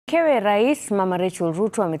Mkewe rais Mama Rachel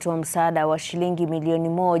Ruto ametoa msaada wa shilingi milioni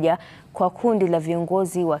 1 kwa kundi la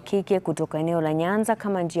viongozi wa kike kutoka eneo la Nyanza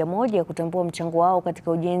kama njia moja ya kutambua mchango wao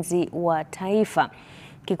katika ujenzi wa taifa.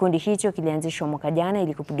 Kikundi hicho kilianzishwa mwaka jana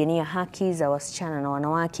ili kupigania haki za wasichana na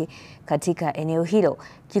wanawake katika eneo hilo.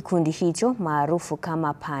 Kikundi hicho maarufu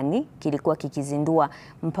kama pani kilikuwa kikizindua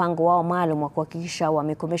mpango wao maalum wa kuhakikisha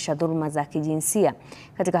wamekomesha dhuluma za kijinsia.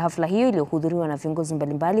 Katika hafla hiyo iliyohudhuriwa na viongozi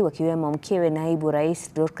mbalimbali wakiwemo mkewe naibu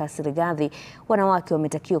rais Rigathi, wanawake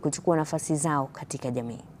wametakiwa kuchukua nafasi zao katika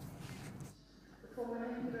jamii.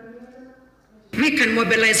 We can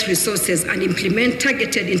mobilize resources and implement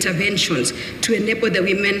targeted interventions to enable the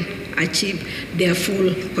women achieve their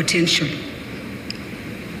full potential.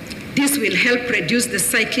 This will help reduce the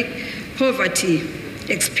psychic poverty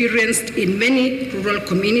experienced in many rural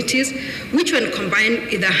communities, which when combined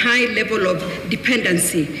with a high level of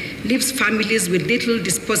dependency, leaves families with little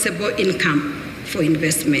disposable income for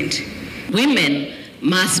investment. Women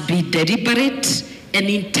must be deliberate and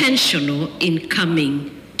intentional in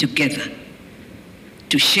coming together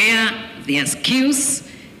to share their skills,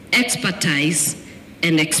 expertise,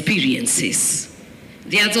 and experiences.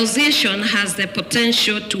 The association has the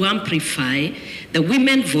potential to amplify the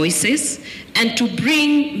women's voices and to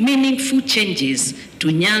bring meaningful changes to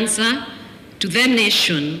Nyanza, to the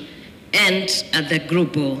nation, and at the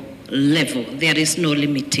global level. There is no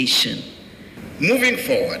limitation. Moving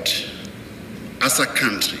forward, as a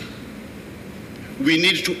country, we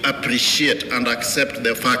need to appreciate and accept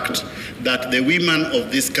the fact that the women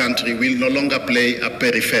of this country will no longer play a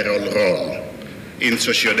peripheral role in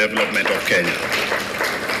social development of Kenya.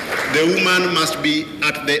 The woman must be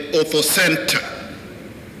at the center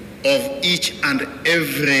of each and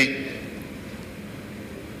every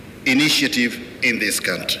initiative in this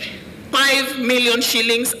country. 5 million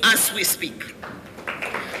shillings as we speak.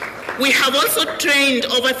 We have also trained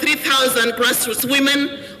over 3,000 grassroots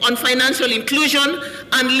women on financial inclusion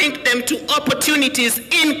and linked them to opportunities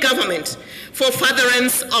in government for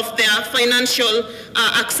furtherance of their financial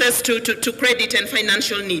access to credit and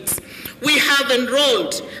financial needs. We have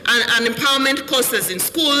enrolled an empowerment courses in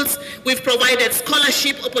schools. We've provided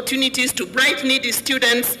scholarship opportunities to bright, needy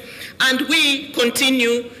students, and we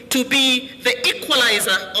continue to be the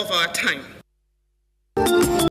equalizer of our time.